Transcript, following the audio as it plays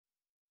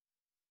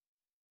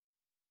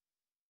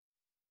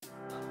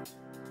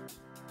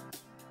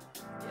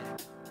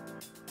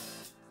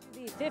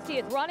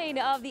50th running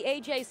of the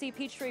AJC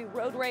Peachtree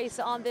Road Race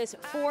on this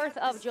 4th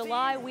of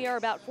July. We are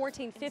about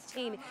 15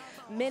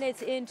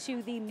 minutes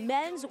into the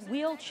men's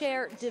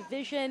wheelchair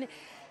division.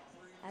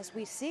 As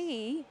we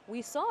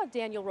saw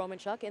Daniel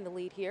Romanchuk in the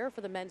lead here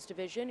for the men's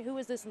division. Who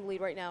is this in the lead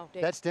right now,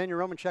 Dave? That's Daniel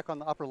Romanchuk on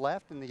the upper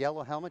left in the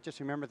yellow helmet.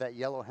 Just remember that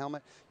yellow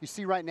helmet. You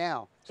see right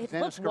now. It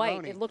looked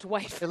white. It looked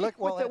white. It looked,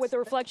 well, with the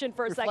reflection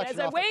for a second. I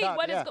said, wait,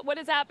 what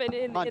has happened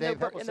in the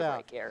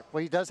break here?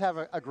 Well, he does have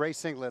a gray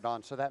singlet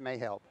on, so that may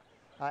help.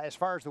 As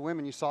far as the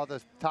women, you saw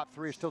the top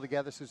three are still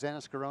together.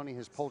 Susanna Scaroni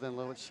has pulled in a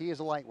little. She is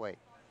a lightweight,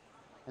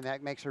 and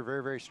that makes her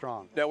very, very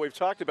strong. Now, we've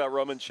talked about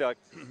Romanchuk.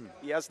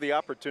 He has the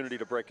opportunity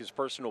to break his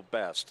personal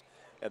best,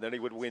 and then he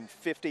would win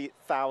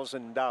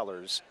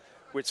 $50,000,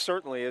 which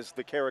certainly is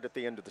the carrot at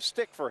the end of the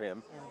stick for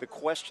him. Yeah. The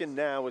question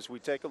now, as we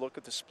take a look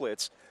at the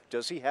splits,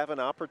 does he have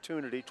an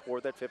opportunity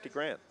toward that 50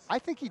 grand? I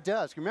think he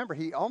does. Remember,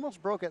 he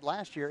almost broke it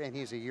last year, and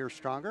he's a year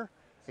stronger,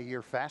 a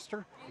year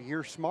faster, a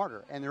year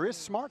smarter. And there is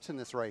smarts in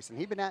this race, and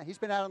he's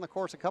been out on the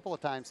course a couple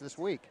of times this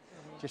week,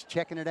 just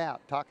checking it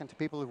out, talking to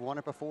people who've won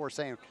it before,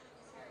 saying,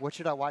 what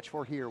should I watch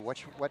for here? What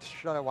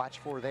should I watch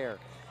for there?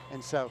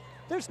 And so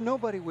there's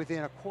nobody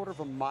within a quarter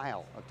of a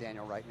mile of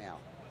Daniel right now.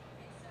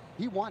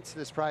 He wants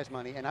this prize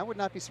money, and I would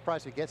not be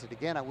surprised if he gets it.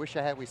 Again, I wish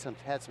I had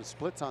had some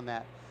splits on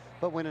that.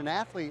 But when an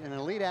athlete, an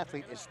elite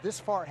athlete, is this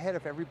far ahead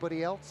of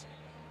everybody else,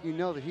 you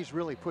know that he's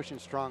really pushing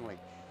strongly.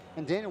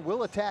 And Daniel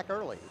will attack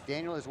early.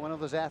 Daniel is one of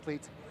those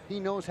athletes, he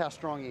knows how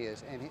strong he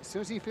is. And as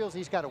soon as he feels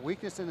he's got a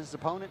weakness in his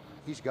opponent,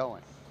 he's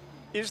going.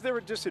 Is there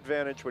a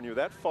disadvantage when you're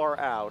that far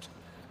out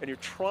and you're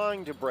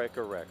trying to break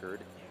a record,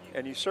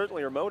 and you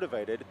certainly are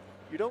motivated?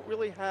 You don't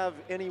really have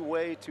any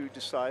way to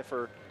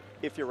decipher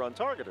if you're on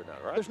target or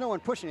not, right? There's no one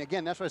pushing.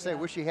 Again, that's why I say I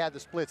wish he had the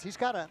splits. He's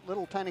got a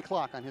little tiny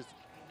clock on his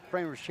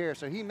frame of his chair,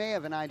 so he may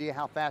have an idea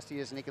how fast he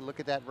is, and he can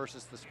look at that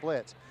versus the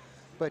splits.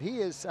 But he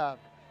is,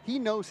 he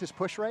knows his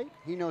push rate.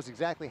 He knows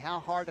exactly how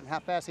hard and how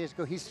fast he has to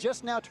go. He's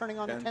just now turning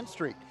on the 10th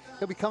street.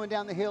 He'll be coming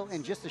down the hill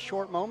in just a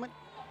short moment.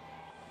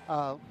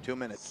 2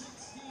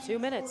 minutes. 2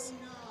 minutes.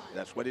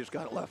 That's what he's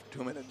got left,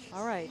 2 minutes.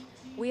 All right.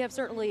 We have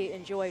certainly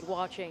enjoyed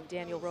watching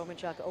Daniel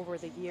Romanchuk over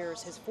the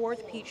years. His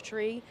 4th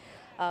Peachtree,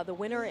 the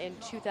winner in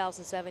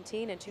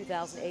 2017 and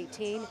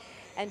 2018,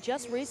 and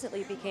just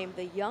recently became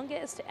the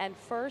youngest and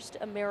first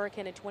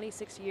American in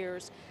 26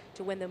 years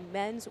to win the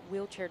men's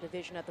wheelchair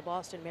division at the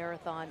Boston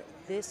Marathon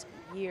this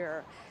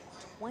year.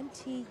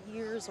 20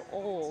 years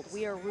old.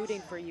 We are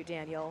rooting for you,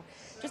 Daniel.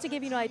 Just to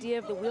give you an idea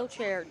of the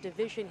wheelchair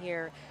division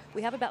here,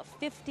 we have about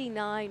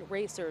 59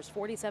 racers,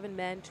 47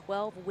 men,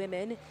 12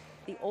 women.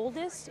 The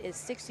oldest is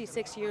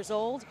 66 years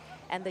old,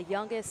 and the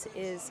youngest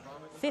is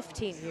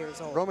 15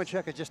 years old.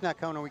 Romanchuk is just not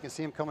coming. We can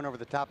see him coming over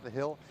the top of the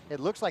hill. It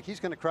looks like he's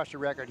going to crush a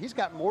record. He's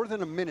got more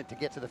than a minute to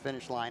get to the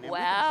finish line. And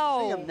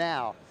wow. We can see him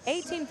now.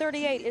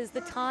 18:38 is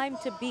the time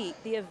to beat.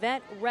 The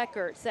event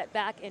record set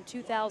back in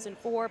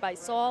 2004 by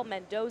Saul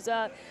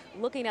Mendoza.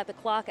 Looking at the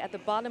clock at the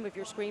bottom of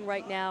your screen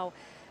right now,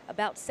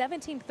 about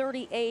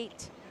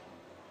 17:38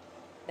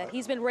 that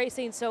he's been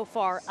racing so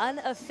far,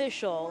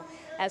 unofficial,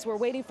 as we're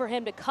waiting for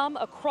him to come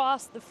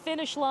across the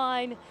finish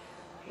line.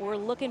 We're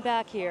looking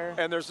back here.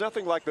 And there's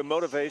nothing like the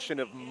motivation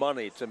of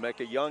money to make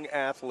a young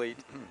athlete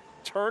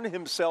turn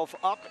himself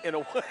up in a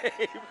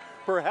way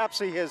perhaps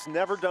he has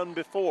never done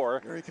before.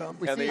 Here he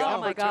comes. And the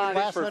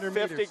opportunity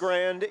for 50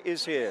 grand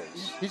is his.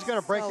 He's going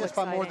to break this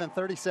by more than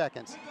 30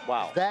 seconds.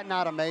 Wow. Is that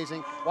not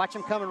amazing? Watch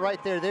him coming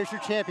right there. There's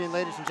your champion,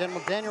 ladies and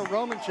gentlemen, Daniel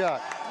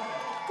Romanchuk.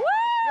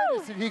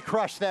 Woo! Did he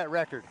crush that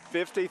record?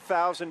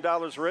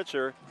 $50,000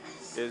 richer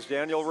is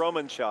Daniel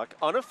Romanchuk,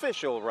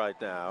 unofficial right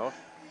now.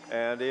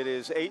 And it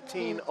is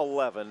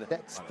 18:11.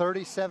 That's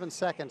 37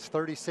 seconds,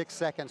 36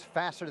 seconds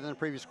faster than the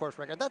previous course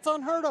record. That's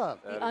unheard of.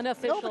 The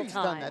unofficial Nobody's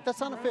time. done that.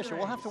 That's unofficial.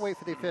 We'll have to wait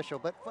for the official.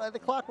 But the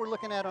clock we're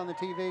looking at on the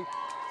TV,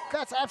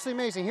 that's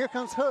absolutely amazing. Here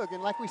comes Hug.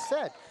 And like we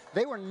said,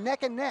 they were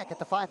neck and neck at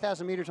the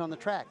 5,000 meters on the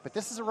track. But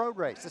this is a road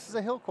race. This is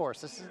a hill course.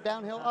 This is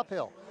downhill,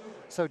 uphill.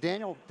 So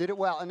Daniel did it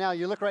well. And now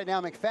you look right now,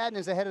 McFadden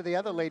is ahead of the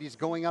other ladies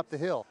going up the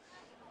hill.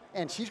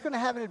 And she's going to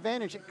have an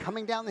advantage at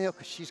coming down the hill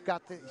because she's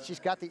got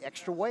the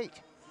extra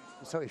weight.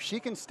 So if she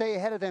can stay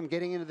ahead of them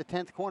getting into the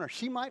 10th corner,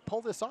 she might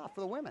pull this off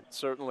for the women.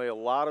 Certainly a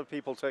lot of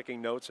people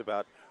taking notes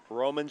about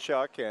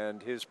Romanchuk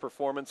and his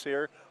performance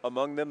here,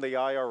 among them the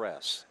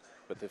IRS,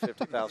 with the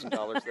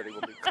 $50,000 that he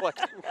will be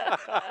collecting.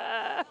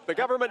 The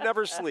government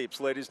never sleeps,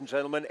 ladies and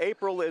gentlemen.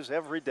 April is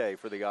every day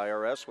for the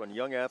IRS when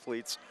young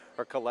athletes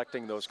are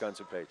collecting those kinds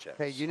of paychecks.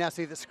 Okay, you now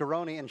see that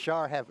Scaroni and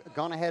Shar have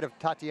gone ahead of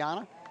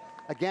Tatiana.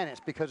 Again, it's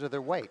because of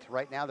their weight.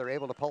 Right now, they're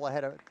able to pull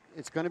ahead of.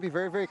 It's going to be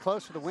very, very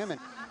close for the women.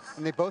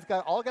 And they both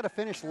all got to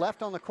finish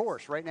left on the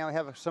course. Right now, we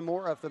have some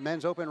more of the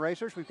men's open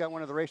racers. We've got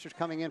one of the racers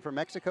coming in from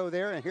Mexico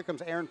there, and here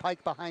comes Aaron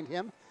Pike behind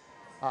him.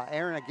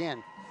 Aaron,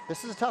 again,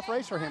 this is a tough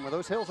race for him, where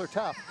those hills are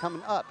tough.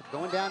 Coming up,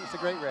 going down, it's a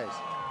great race.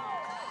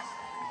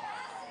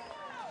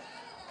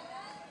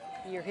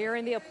 You're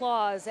hearing the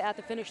applause at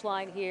the finish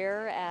line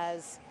here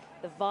as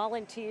the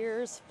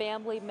volunteers,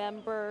 family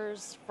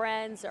members,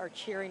 friends are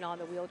cheering on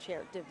the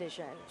wheelchair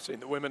division.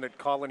 Seeing the women at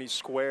Colony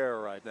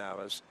Square right now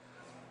as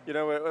You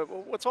know,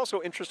 what's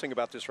also interesting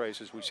about this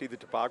race as we see the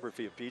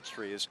topography of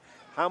Peachtree is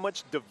how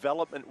much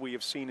development we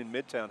have seen in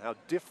Midtown, how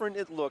different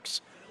it looks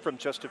from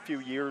just a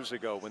few years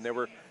ago when there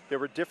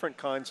were different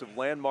kinds of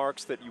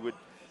landmarks that you would,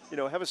 you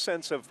know, have a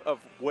sense of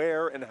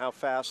where and how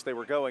fast they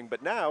were going.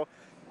 But now,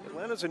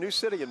 Atlanta's a new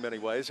city in many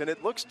ways, and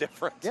it looks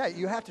different. Yeah,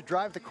 you have to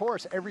drive the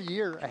course every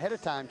year ahead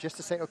of time just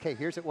to say, okay,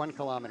 here's at 1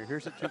 kilometer,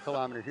 here's at 2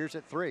 kilometer, here's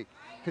at 3.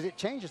 Because it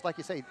changes, like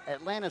you say,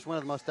 Atlanta's one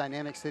of the most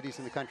dynamic cities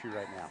in the country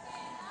right now.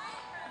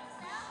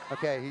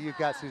 Okay, you've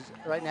got,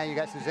 right now you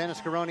got Susanna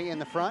Scaroni in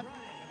the front.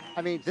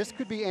 I mean, this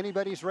could be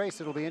anybody's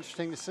race. It'll be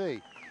interesting to see.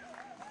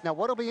 Now,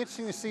 what'll be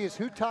interesting to see is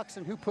who tucks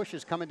and who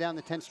pushes coming down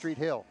the 10th Street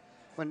Hill.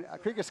 When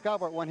Krieger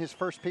Skarbart won his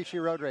first Peachtree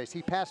Road Race,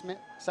 he passed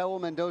Saul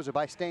Mendoza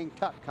by staying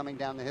tucked coming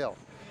down the hill.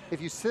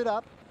 If you sit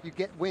up, you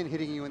get wind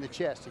hitting you in the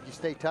chest. If you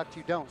stay tucked,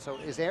 you don't. So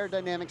is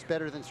aerodynamics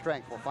better than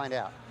strength? We'll find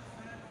out.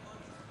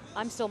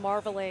 I'm still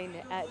marveling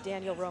at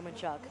Daniel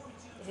Romanchuk,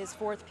 his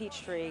 4th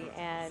Peachtree,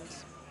 and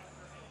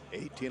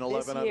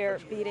 18-11 this year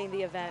beating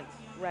the event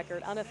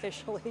record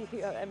unofficially.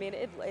 I mean,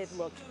 it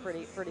looked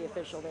pretty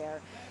official there.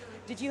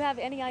 Did you have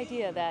any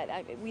idea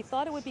that, we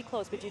thought it would be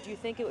close, but did you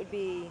think it would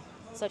be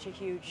such a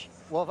huge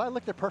Well, if I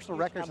looked at personal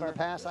records number. in the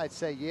past, I'd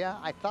say, yeah,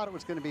 I thought it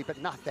was going to be,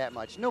 but not that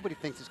much. Nobody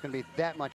thinks it's going to be that much